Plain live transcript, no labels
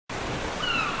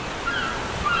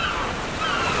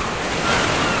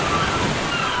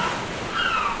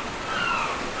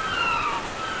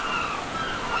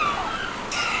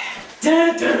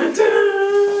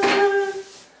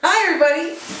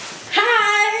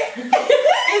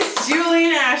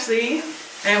Ashley,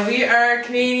 and we are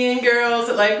Canadian girls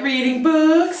that like reading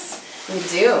books. We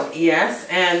do. Yes,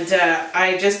 and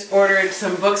I just ordered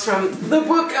some books from the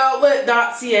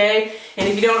bookoutlet.ca, and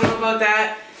if you don't know about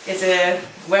that, it's a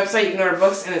website you can order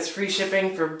books, and it's free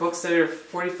shipping for books that are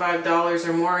 $45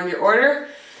 or more in your order.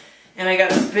 And I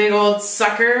got this big old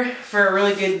sucker for a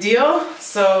really good deal.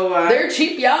 So they're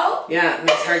cheap, y'all. Yeah, and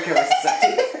this hardcover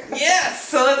sucks. Yes,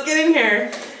 so let's get in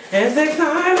here. It's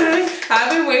exciting.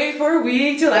 I've been waiting for a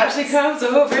week till Ashley comes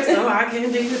over so I can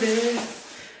do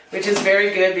this, which is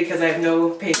very good because I have no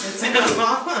patience at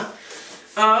all.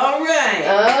 All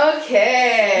right.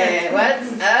 Okay.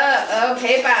 What's up?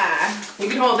 Okay, bye. You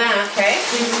can hold that. Okay.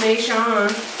 Information.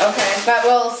 Okay, but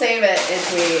we'll save it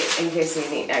in case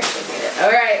we actually need it.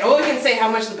 All right. Well, we can say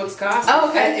how much the books cost. Oh,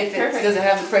 okay. Perfect. Does it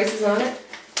have the prices on it?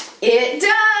 It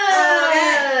does. Oh,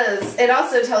 yeah. It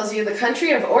also tells you the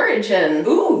country of origin.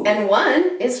 Ooh. And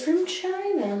one is from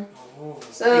China. Oh,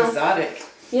 so exotic.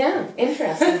 Yeah,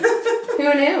 interesting.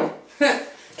 Who knew? Okay.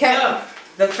 So,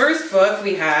 the first book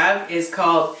we have is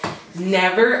called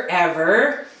Never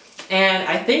Ever, and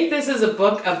I think this is a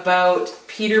book about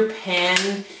Peter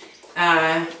Pan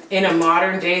in a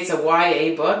modern day. It's a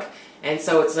YA book, and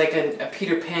so it's like a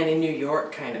Peter Pan in New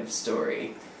York kind of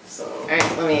story. So, all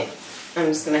right, I'm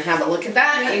just gonna have a look at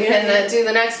that. Yeah, you can do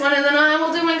the next one, and then I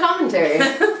will do my commentary.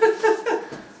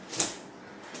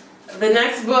 The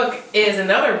next book is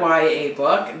another YA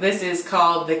book. This is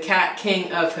called The Cat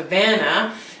King of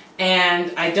Havana.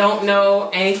 And I don't know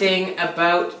anything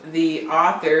about the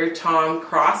author, Tom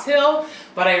Crosshill,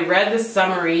 but I read the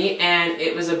summary, and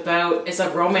it's a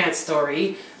romance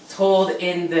story told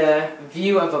in the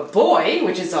view of a boy,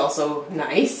 which is also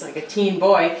nice, like a teen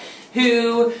boy,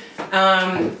 who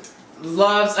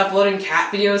loves uploading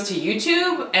cat videos to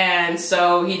YouTube, and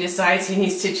so he decides he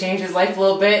needs to change his life a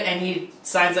little bit, and he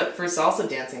signs up for salsa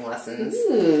dancing lessons.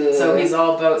 Ooh. So he's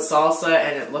all about salsa,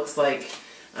 and it looks like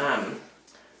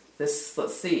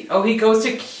let's see. Oh, he goes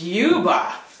to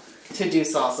Cuba to do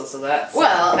salsa, so that's...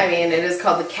 Well, I mean, it is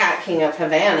called The Cat King of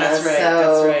Havana. That's right,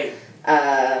 so,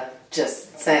 that's right.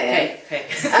 Just saying. Hey.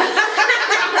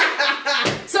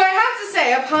 So I have to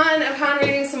say, upon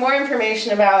reading some more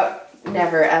information about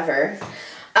Never Ever,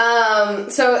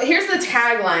 so here's the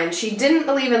tagline. She didn't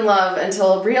believe in love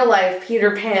until real life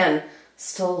Peter Pan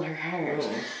stole her heart.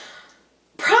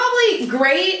 Probably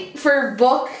great for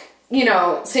book,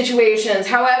 situations.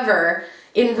 However,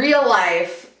 in real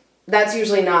life, that's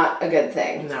usually not a good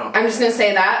thing. No. I'm just going to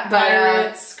say that. But,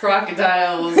 pirates,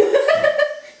 crocodiles.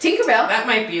 Tinkerbell. That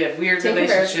might be a weird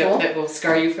relationship that will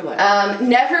scar you for life.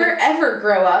 Never ever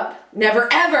grow up. Never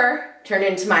ever turn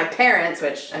into my parents,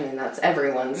 which, I mean, that's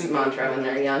everyone's mantra when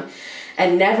they're young.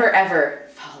 And never ever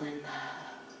fall in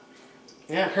love.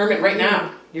 Yeah, hermit right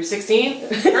now. You're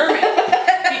 16? Hermit.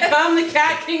 Become the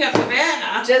Cat King of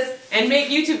Havana. And make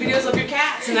YouTube videos of your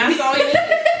cats, and that's all you need.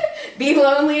 Be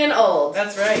lonely and old.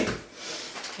 That's right.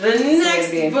 The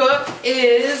next book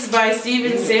is by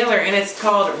Stephen Saylor, and it's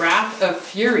called Wrath of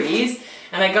Furies.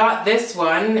 And I got this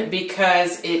one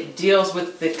because it deals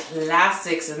with the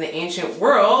classics in the ancient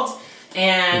world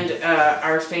and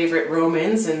our favorite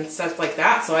Romans and stuff like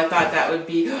that. So I thought that would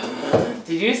be...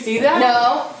 Did you see that?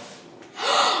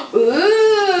 No.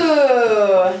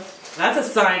 Ooh. That's a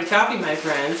signed copy, my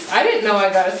friends. I didn't know I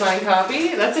got a signed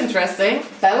copy. That's interesting.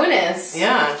 Bonus.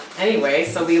 Yeah. Anyway,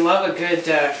 so we love a good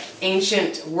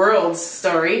ancient worlds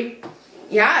story.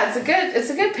 Yeah, it's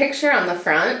a good picture on the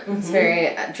front. It's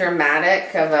very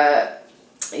dramatic of a,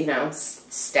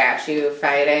 statue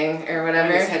fighting or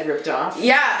whatever. His head ripped off.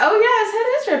 Yeah. Oh yeah, his head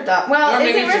is ripped off. Well,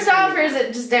 is it ripped off or is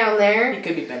it just down there? He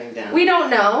could be bending down. We don't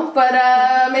know, but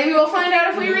maybe we'll find out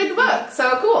if we read the book.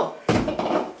 So cool.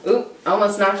 Oop,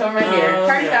 almost knocked over my beer.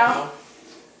 Party foul.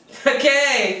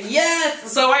 Okay,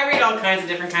 yes! So I read all kinds of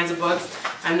different kinds of books.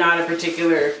 I'm not a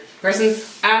particular person.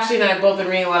 Ashley and I have both been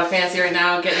reading a lot of fantasy right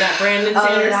now. Getting that Brandon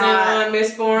Sanderson on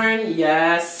Mistborn.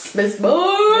 Yes.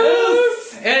 Mistborn! Yes!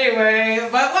 Anyway,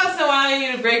 but once in a while you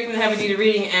need a break from the heavy-duty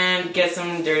reading and get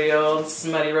some dirty old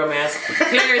smutty romance.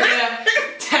 Here's a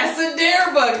Tessa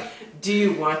Dare book. Do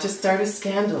you want to start a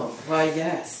scandal? Why,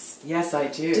 yes. Yes, I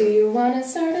do. Do you want to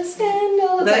start a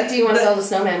scandal? It's like, do you want to build a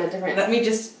snowman with different... Let me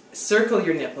just circle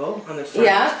your nipple on the front.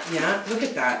 Yeah? Yeah, look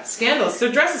at that. Scandalous.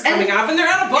 Their dress is coming off and they're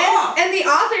at a ball. And the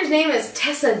author's name is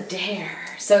Tessa Dare.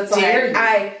 So it's like,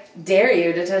 I dare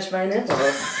you to touch my nipple.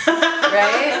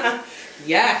 Right?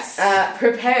 Yes.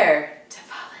 Prepare to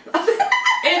fall in love.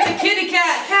 It's a kitty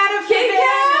cat. Cat of Kitty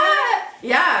Havana. cat!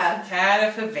 Yeah. Cat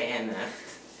of Havana.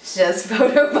 Just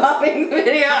photobombing the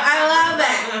video. I love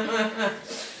that.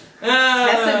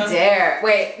 Tessa Dare.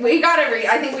 Wait, we gotta read.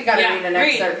 I think we gotta read an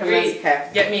excerpt from this. Okay.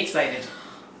 Get me excited.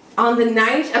 On the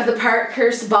night of the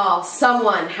Parkhurst ball,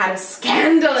 someone had a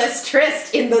scandalous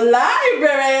tryst in the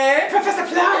library. Professor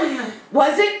Plum!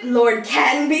 Was it Lord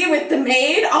Canby with the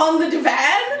maid on the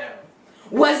divan? No.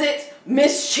 Was it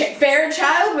Miss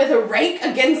Fairchild with a rake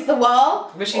against the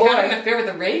wall? Was she having an affair with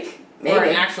a rake? Maybe. Or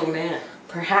an actual man?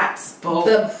 Perhaps Both.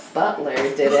 the butler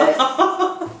did it.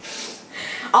 All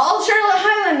Charlotte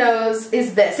Hyland knows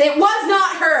is this. It was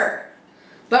not her.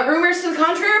 But rumors to the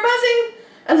contrary are buzzing.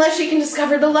 Unless she can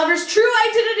discover the lover's true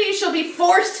identity, she'll be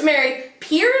forced to marry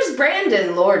Piers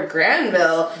Brandon, Lord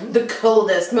Granville, the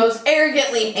coldest, most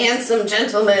arrogantly handsome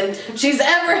gentleman she's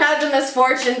ever had the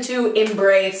misfortune to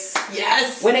embrace.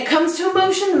 Yes! When it comes to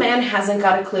emotion, the man hasn't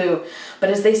got a clue.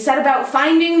 But as they set about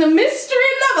finding the mystery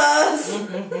lovers,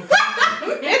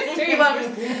 mystery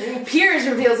lovers, Piers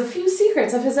reveals a few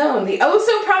secrets of his own. The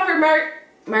oh-so-proper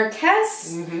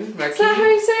Marquess? Is that how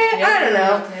you say it? Yeah, I don't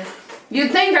know. okay.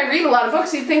 You'd think I read a lot of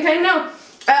books, you'd think I know.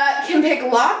 Can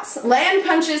pick locks, land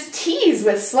punches, tease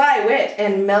with sly wit,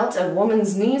 and melt a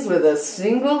woman's knees with a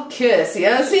single kiss.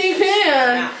 Yes, he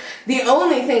can. Yeah. The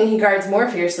only thing he guards more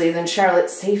fiercely than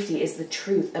Charlotte's safety is the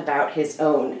truth about his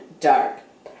own dark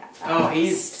past. Oh,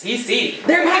 he's seedy.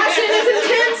 Their passion is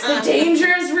intense, the danger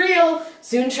is real.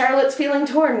 Soon Charlotte's feeling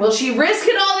torn. Will she risk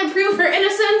it all to prove her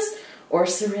innocence, or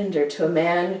surrender to a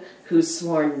man who's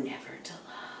sworn never to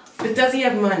love? But does he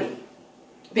have money?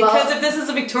 Because Well, if this is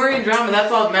a Victorian drama, that's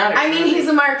all that matters. I mean, really. he's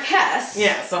a Marquess.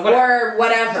 Yeah, so whatever. Or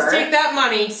whatever. Just take that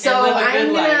money So and live a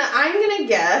good life. I'm gonna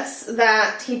guess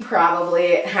that he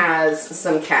probably has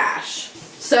some cash.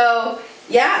 So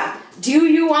yeah, do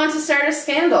you want to start a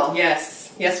scandal?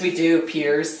 Yes, yes we do,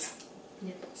 Piers.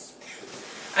 Yes.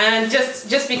 And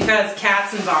just because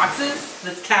cats in boxes,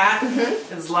 this cat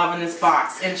is loving this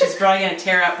box, and she's probably gonna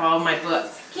tear up all my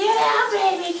books. Get out,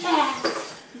 baby cat.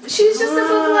 She's just a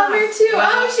book lover too.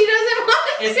 Well, Oh, she doesn't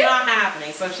want to. It's not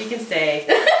happening, so she can stay.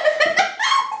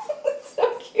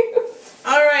 So cute.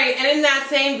 All right, and in that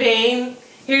same vein,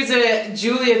 here's a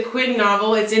Julia Quinn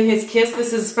novel. It's In His Kiss.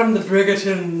 This is from the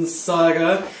Bridgerton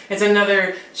saga. It's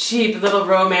another cheap little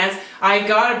romance. I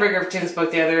got a Bridgerton's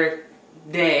book the other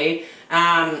day,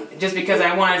 just because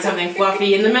I wanted something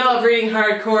fluffy in the middle of reading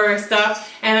hardcore stuff,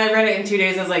 and I read it in 2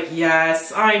 days. I was like,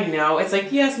 yes, I know. It's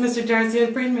like, yes, Mr. Darcy,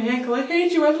 I sprained my ankle. I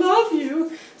hate you. I love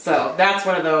you. So that's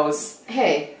one of those.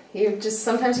 Hey,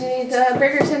 sometimes you need a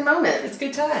Bridgerton moment. It's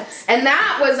good times. And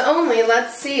that was only,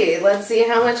 let's see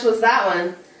how much was that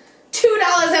one?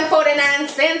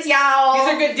 $2.49, y'all. These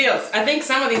are good deals. I think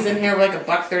some of these in here were like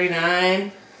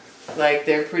 $1.39. Like,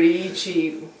 they're pretty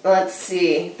cheap. Let's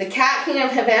see. The Cat King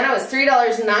of Havana was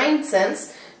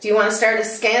 $3.09. Do You Want to Start a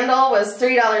Scandal was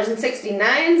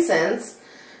 $3.69.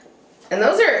 And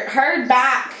those are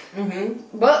hardback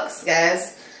books,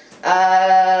 guys.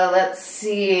 Let's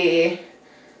see.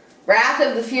 Wrath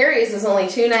of the Furies was only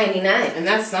 $2.99. And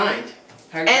that's signed.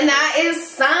 And that is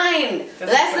signed.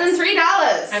 That's Less than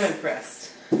 $3. I'm impressed.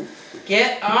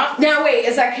 Get off. Now wait,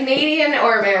 is that Canadian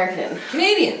or American?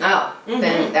 Canadian. Oh,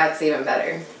 then that's even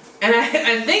better. And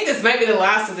I think this might be the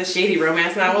last of the shady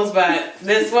romance novels, but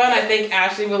this one I think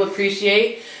Ashley will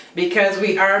appreciate because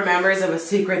we are members of a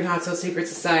secret, not so secret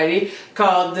society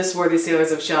called the Swarthy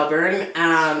Sailors of Shelburne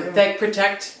that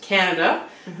protect Canada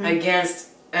against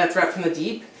a threat from the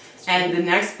deep. And the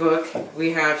next book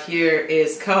we have here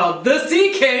is called The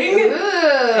Sea King. Ooh.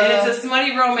 And it's a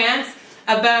smutty romance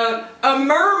about a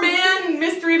merman,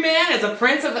 mystery man, as a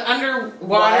prince of the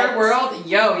underwater world.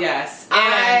 Yo, yes.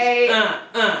 And,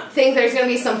 I think there's going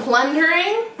to be some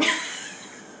plundering.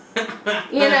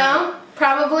 You know,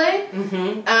 probably.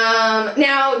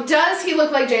 Now, does he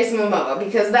look like Jason Momoa?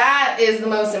 Because that is the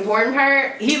most important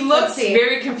part. He looks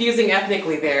very confusing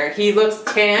ethnically there. He looks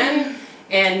tan.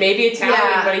 And maybe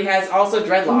Italian, but he has also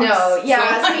dreadlocks. No,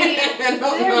 yeah, so, see,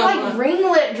 they're like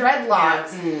ringlet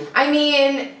dreadlocks. Yeah. I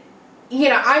mean, you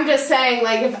know, I'm just saying,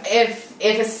 like, if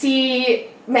a sea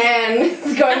man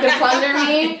is going to plunder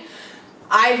me,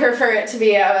 I prefer it to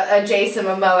be a Jason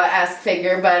Momoa-esque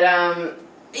figure, but,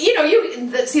 you know,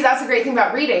 see, that's the great thing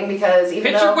about reading, because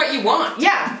even Picture what you want.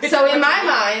 Yeah, so in my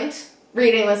mind,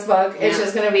 reading this book, it's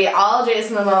just going to be all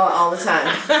Jason Momoa all the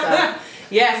time, so...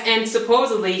 Yes, and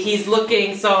supposedly he's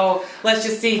looking, so let's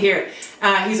just see here.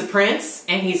 He's a prince,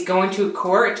 and he's going to a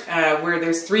court where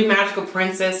there's 3 magical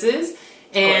princesses,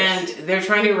 and they're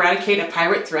trying to eradicate a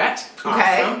pirate threat.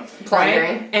 Okay. Awesome.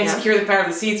 Plundering. Right? And secure the power of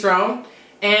the sea throne.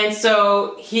 And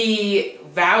so he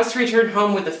vows to return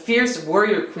home with the fierce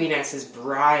warrior queen as his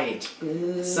bride.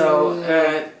 Ooh.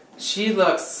 So she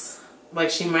looks like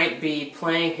she might be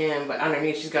playing him, but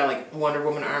underneath she's got like Wonder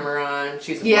Woman armor on.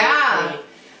 She's a warrior queen.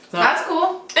 So, that's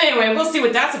cool. Anyway, we'll see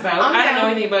what that's about. I don't know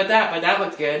anything about that, but that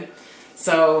looked good.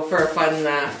 So for a fun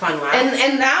laugh.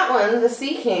 And that one, the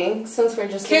Sea King, since we're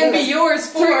just can be yours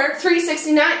for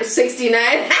 $369.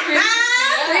 69.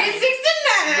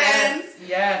 $369.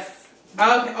 Yes.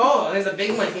 Okay. Oh, there's a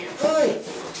big one here. Drinking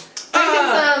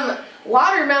some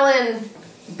watermelon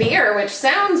beer, which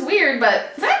sounds weird, but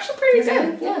it's actually pretty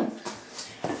good. Yeah.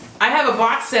 I have a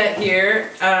box set here,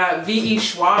 V.E.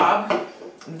 Schwab.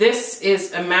 This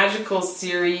is a magical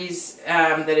series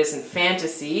that is in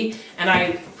fantasy, and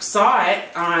I saw it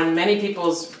on many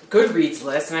people's Goodreads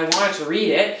list, and I wanted to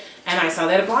read it, and I saw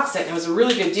they had a box set, and it was a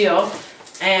really good deal.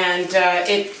 And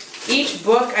each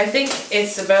book, I think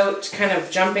it's about kind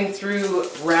of jumping through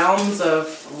realms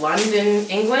of London,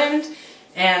 England,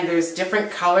 and there's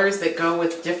different colors that go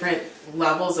with different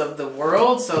levels of the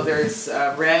world. So there's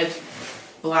red,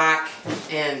 black,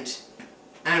 and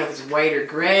I don't know if it's white or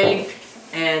gray.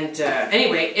 And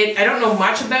anyway, I don't know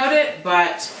much about it,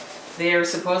 but they're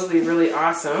supposedly really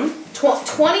awesome.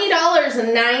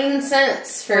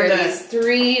 $20.09 for these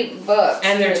 3 books.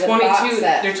 And they're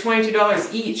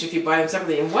 $22 each if you buy them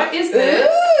separately. And what is this? Ooh.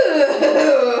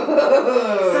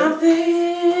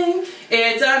 Something.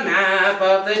 It's a map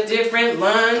of the different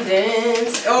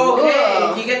Londons. Okay,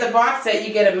 if you get the box set,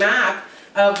 you get a map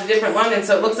of the different Londons.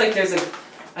 So it looks like there's a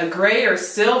gray or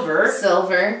silver,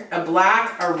 a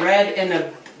black, a red, and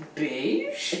a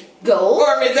beige. Gold?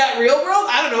 Or is that real world?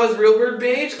 I don't know. Is real world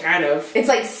beige? Kind of. It's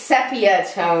like sepia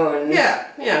tone.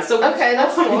 Yeah. So okay,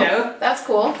 that's cool. Out. That's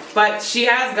cool. But she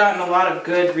has gotten a lot of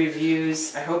good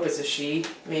reviews. I hope it's a she.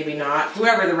 Maybe not.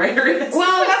 Whoever the writer is.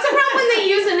 Well, that's a problem when they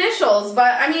use initials.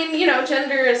 But I mean, you know,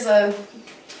 gender is a.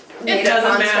 It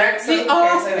doesn't matter. So the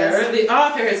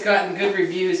author has gotten good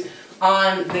reviews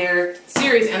on their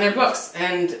series and their books,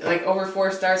 and like over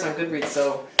 4 stars on Goodreads,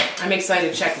 so I'm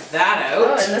excited to check that out.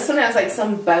 Oh, and this one has like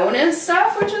some bonus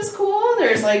stuff, which is cool.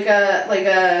 There's like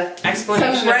a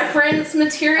explanation, some reference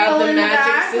material in the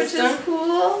back, which is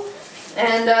cool.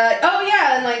 And oh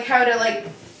yeah, and like how to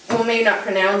well, maybe not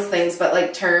pronounce things, but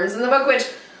like terms in the book, which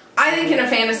I think in a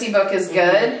fantasy book is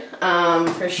good,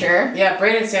 for sure. Yeah,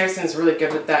 Brandon Sanderson's really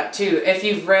good with that too. If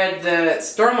you've read the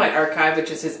Stormlight Archive,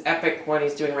 which is his epic one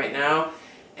he's doing right now,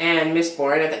 and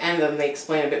Mistborn, at the end of them they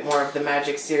explain a bit more of the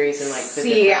magic series and like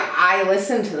the I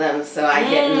listen to them, so I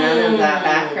get none of that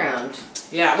background.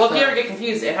 Yeah, well, if you ever get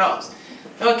confused, it helps.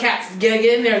 Oh, cat's gonna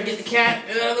get in there and get the cat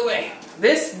out of the way.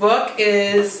 This book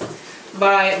is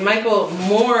by Michael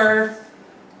Moorcock.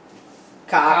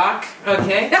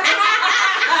 Okay.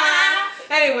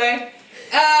 Anyway,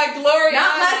 Gloriana.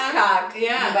 Not less cock.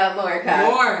 Yeah. But more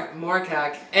cock. More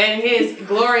cock. And his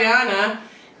Gloriana.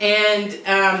 And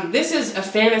this is a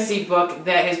fantasy book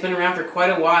that has been around for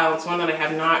quite a while. It's one that I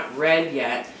have not read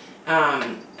yet.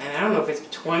 And I don't know if it's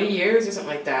 20 years or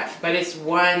something like that. But it's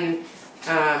won,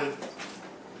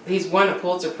 he's won a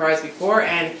Pulitzer Prize before.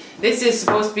 And this is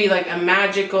supposed to be like a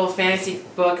magical fantasy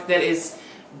book that is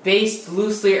based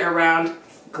loosely around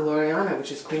Gloriana,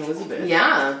 which is Queen Elizabeth.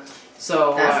 Yeah.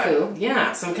 So, that's cool.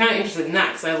 Yeah, so I'm kind of interested in that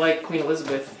because I like Queen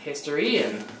Elizabeth history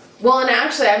and... Well, and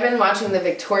actually, I've been watching the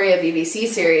Victoria BBC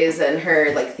series, and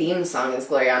her theme song is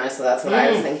Gloriana, so that's what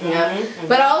I was thinking of.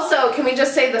 But also, can we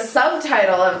just say the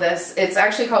subtitle of this? It's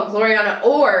actually called Gloriana,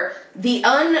 or The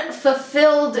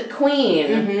Unfulfilled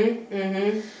Queen.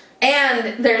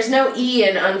 And there's no E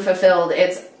in unfulfilled.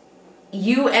 It's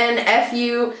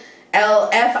UNFULFILL''D.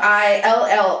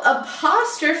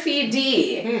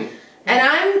 And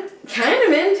I'm kind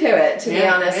of into it, to be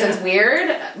honest. It's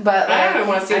weird, but I don't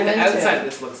want to see what the outside of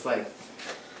this looks like.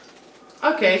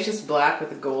 Okay, it's just black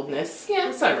with the goldness. Yeah,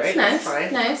 it's alright. It's nice. It's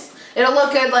fine. Nice. It'll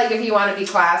look good, like if you want to be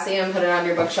classy and put it on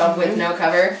your bookshelf with no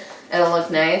cover. It'll look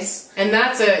nice. And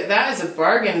that is a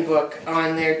bargain book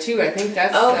on there too. I think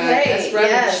that's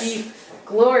rather cheap.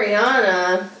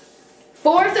 Gloriana,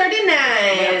 $4.39.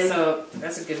 Yeah, so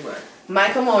that's a good one.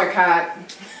 Michael Moorcock.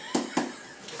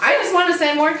 I just want to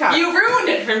say Moorcock. You ruined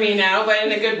it for me now, but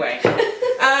in a good way.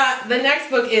 The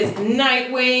next book is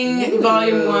Nightwing,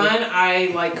 Volume 1. I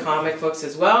like comic books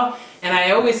as well, and I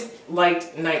always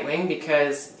liked Nightwing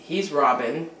because he's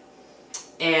Robin,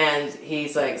 and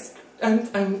he's like,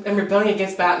 I'm rebelling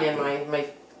against Batman, my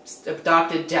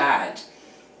adopted dad.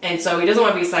 And so he doesn't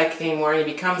want to be psychic anymore, and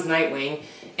he becomes Nightwing.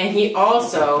 And he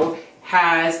also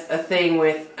has a thing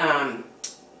with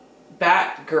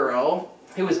Batgirl,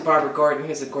 who was Barbara Gordon,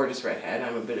 who's a gorgeous redhead.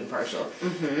 I'm a bit impartial.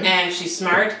 And she's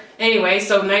smart. Anyway,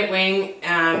 so Nightwing,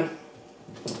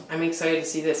 I'm excited to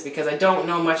see this because I don't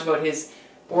know much about his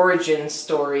origin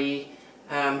story,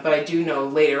 but I do know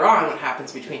later on what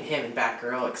happens between him and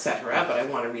Batgirl, etc. But I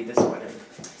want to read this one and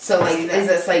So, like, is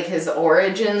this, like, his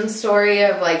origin story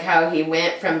of, like, how he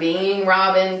went from being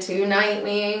Robin to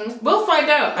Nightwing? We'll find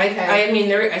out. Okay. I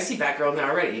mean, I see Batgirl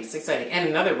now already. It's exciting. And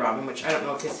another Robin, which I don't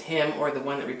know if it's him or the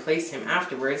one that replaced him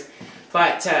afterwards.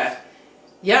 But,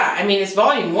 yeah, I mean, it's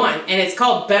volume 1, and it's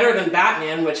called Better Than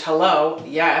Batman, which, hello,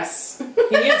 yes. He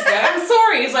is bad. I'm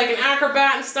sorry, he's like an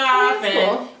acrobat and stuff,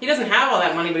 and cool. He doesn't have all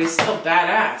that money, but he's still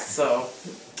badass, so.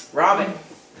 Robin.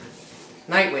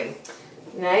 Nightwing.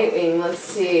 Nightwing, let's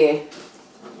see.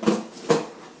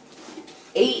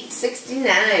 $8.69.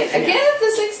 Again at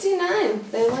the 69.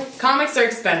 They like comics are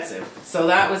expensive, so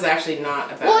that was actually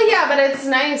not a bad. Well, yeah, but it's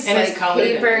nice, and like it's colored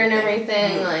paper and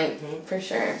everything, for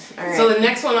sure. All right. So the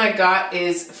next one I got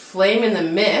is Flame in the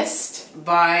Mist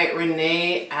by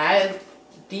Renee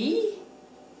Addy.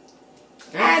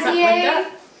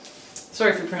 Addy.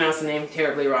 Sorry if we pronounced the name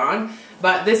terribly wrong.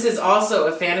 But this is also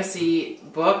a fantasy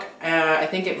book. I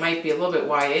think it might be a little bit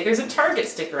YA. There's a Target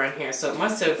sticker on here, so it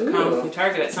must have come from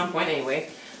Target at some point anyway.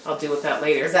 I'll deal with that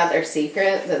later. Is that their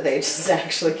secret? That they just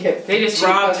actually get... They just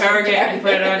rob Target and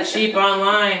put it on cheap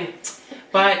online.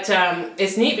 But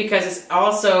it's neat because it's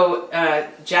also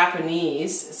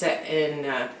Japanese, set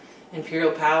in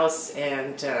Imperial Palace,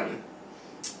 and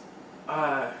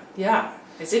yeah.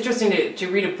 It's interesting to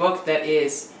read a book that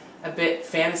is a bit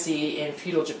fantasy in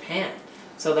feudal Japan.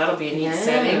 So that'll be a neat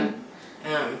setting.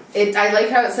 I like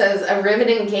how it says, a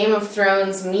riveting Game of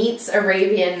Thrones meets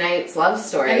Arabian Nights love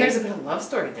story. And there's a bit of love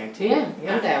story there too.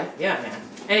 Yeah, I'm down. Yeah, man.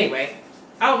 Anyway,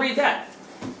 I'll read that.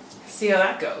 See how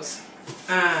that goes.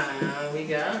 We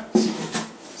got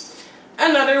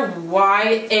another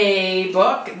YA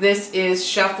book. This is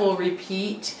Shuffle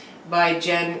Repeat by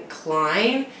Jen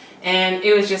Klein. And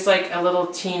it was just like a little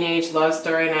teenage love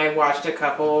story, and I watched a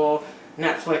couple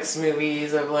Netflix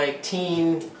movies of like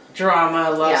teen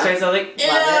drama love stories. I was like,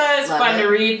 yeah, it's fun to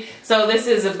read. So this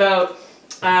is about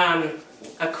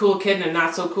a cool kid and a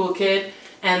not so cool kid,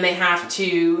 and they have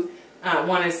to,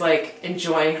 one is like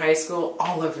enjoying high school.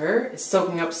 Oliver is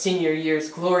soaking up senior year's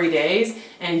glory days,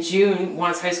 and June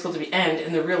wants high school to end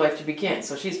and the real life to begin.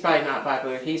 So she's probably not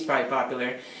popular, he's probably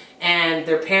popular. And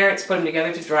their parents put them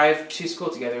together to drive to school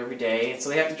together every day. And so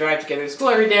they have to drive together to school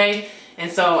every day.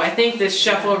 And so I think this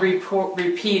Shuffle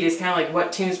Repeat is kind of like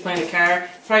what tunes play in the car.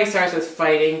 Probably starts with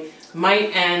fighting.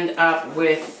 Might end up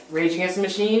with Rage Against the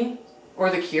Machine or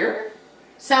The Cure.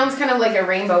 Sounds kind of like a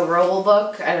Rainbow Rowell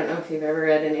book. I don't know if you've ever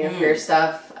read any of her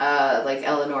stuff. Like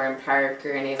Eleanor and Park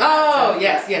or any of that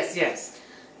stuff. Oh, yes.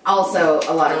 Also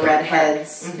a lot of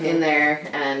redheads in there.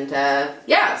 And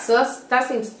yeah, so that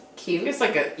seems cute. It's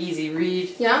like an easy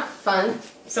read. Yeah, fun.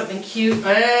 Something cute.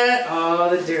 Oh,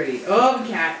 the dirty. Oh, the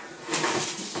cat.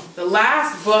 The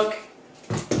last book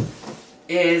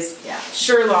is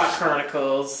Sherlock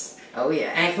Chronicles. Oh,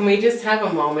 yeah. And can we just have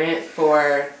a moment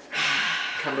for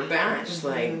Cumberbatch?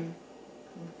 Like...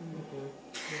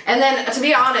 And then, to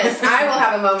be honest, I will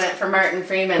have a moment for Martin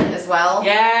Freeman as well.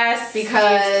 Yes,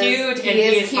 because he is cute and he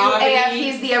is cute AF.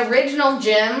 He's the original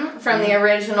Jim from the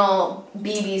original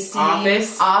BBC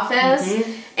Office.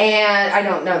 And I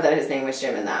don't know that his name was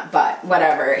Jim in that, but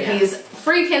whatever. Yeah. He's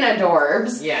freaking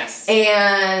adorbs. Yes.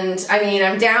 And, I mean,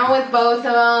 I'm down with both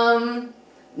of them.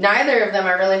 Neither of them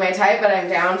are really my type, but I'm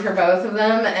down for both of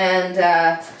them.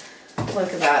 And,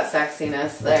 look at that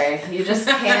sexiness there. You just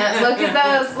can't. Look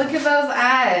at those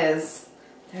eyes.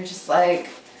 They're just like,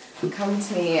 come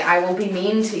to me. I will be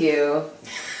mean to you.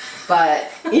 But,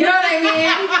 you know what I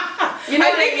mean? You know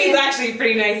I think he's actually a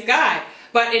pretty nice guy.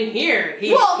 But in here,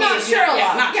 not Sherlock.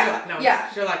 Not Sherlock. No,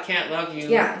 Sherlock can't love you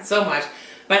so much.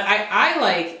 But I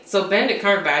like, so Benedict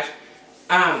Cumberbatch,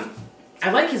 I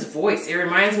like his voice. It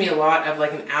reminds me a lot of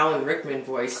like an Alan Rickman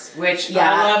voice, which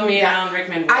I love me an Alan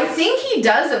Rickman voice. I think he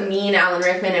does a mean Alan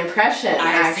Rickman impression,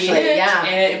 actually. Seen it,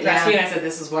 and it impressed me, and I said,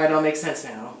 this is why it all makes sense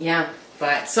now. Yeah.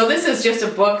 But, so this is just a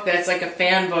book that's like a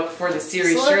fan book for the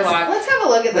series Sherlock. Let's have a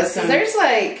look at this, because there's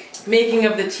like... Making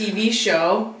of the TV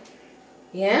show.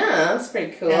 Yeah, that's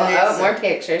pretty cool. Oh, more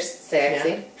pictures.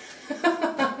 Sexy.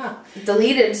 Yeah.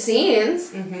 Deleted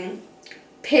scenes.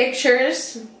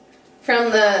 Pictures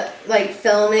from the, like,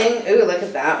 filming. Ooh, look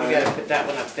at that one. You gotta put that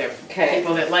one up there. Okay.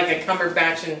 People that like a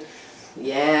Cumberbatch and...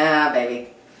 Yeah, baby.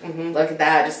 Look at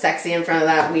that. Just sexy in front of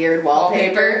that weird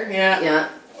wallpaper. Yeah.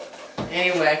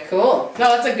 Anyway. Cool.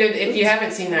 No, that's a good... If you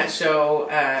haven't seen that show,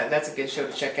 that's a good show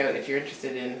to check out if you're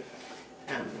interested in...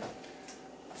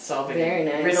 solving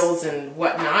riddles and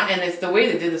whatnot, and it's the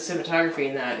way they did the cinematography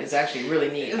in that is actually really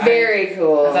neat. Very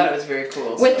cool. I thought it was very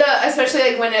cool. With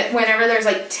especially like whenever there's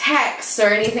like text or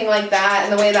anything like that,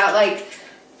 and the way that like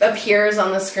appears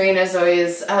on the screen is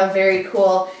always very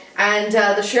cool. And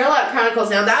the Sherlock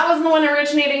Chronicles, now that wasn't the one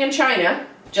originating in China.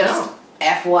 Just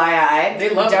FYI. They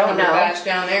love don't know. batch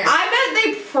down there. I bet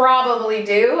they probably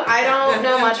do. I don't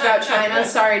know much about China.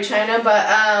 Sorry, China, but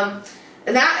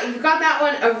that you got that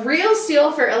one a real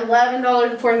steal for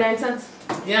 $11.49.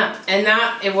 Yeah, and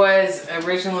that it was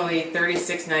originally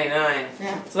 $36.99.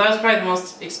 Yeah. So that was probably the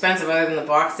most expensive other than the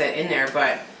box set in there,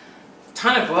 but a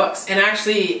ton of books. And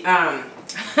actually,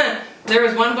 there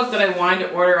was one book that I wanted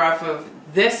to order off of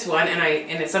this one, and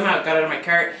it somehow got out of my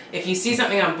cart. If you see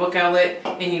something on Book Outlet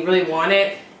and you really want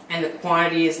it, and the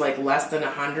quantity is like less than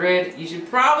 100, you should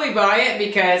probably buy it,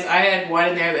 because I had one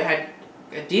in there that had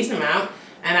a decent amount,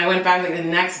 and I went back like the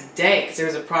next day because there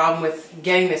was a problem with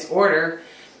getting this order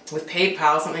with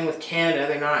PayPal, something with Canada.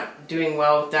 They're not doing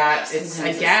well with that. It's,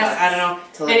 I guess, I don't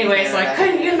know. Anyway, so I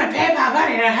couldn't use my PayPal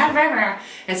money,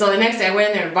 and so the next day I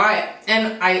went in there to buy it,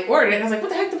 and I ordered it, and I was like, what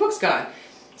the heck, the book's gone.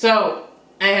 So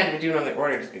I had to do another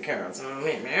order just because.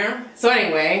 So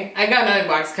anyway, I got another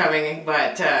box coming,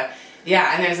 but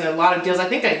yeah, and there's a lot of deals. I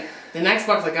think the next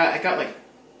box I got like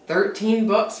 13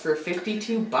 books for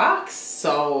 $52.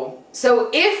 So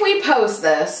if we post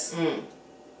this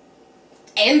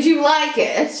and you like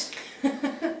it,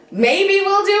 maybe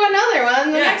we'll do another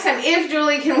one the next time if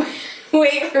Julie can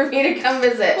wait for me to come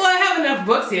visit. Well, I have enough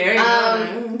books here. You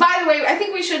know. By the way, I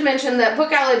think we should mention that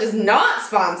Book Outlet does not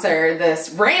sponsor this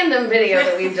random video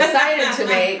that we've decided to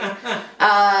make.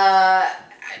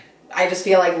 I just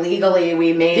feel like legally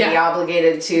we may be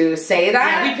obligated to say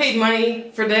that. Yeah, we paid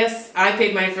money for this. I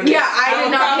paid money for this. Yeah, I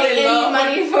did not pay any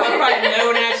money for it. I'll probably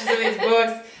know natures of these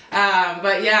books.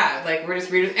 But yeah, like we're just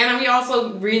readers. And we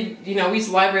also read, we use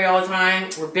the library all the time.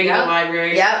 We're big into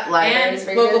libraries. Yep, libraries.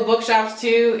 And local bookshops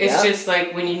too. It's just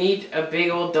like when you need a big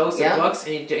old dose of books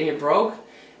and you're broke,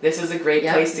 this is a great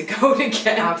place to go to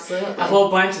get a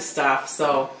whole bunch of stuff.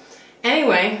 So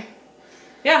anyway,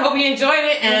 yeah, hope you enjoyed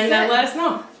it, and let us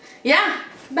know. Yeah.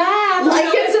 Bye.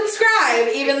 Like and subscribe,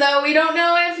 even though we don't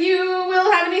know if you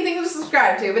will have anything to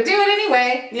subscribe to, but do it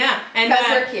anyway. Yeah, and because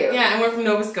we're cute. Yeah, and we're from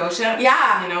Nova Scotia.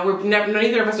 Yeah. We're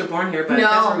neither of us are born here, but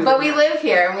no, but we live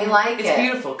here and we like it. It's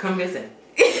beautiful. Come visit.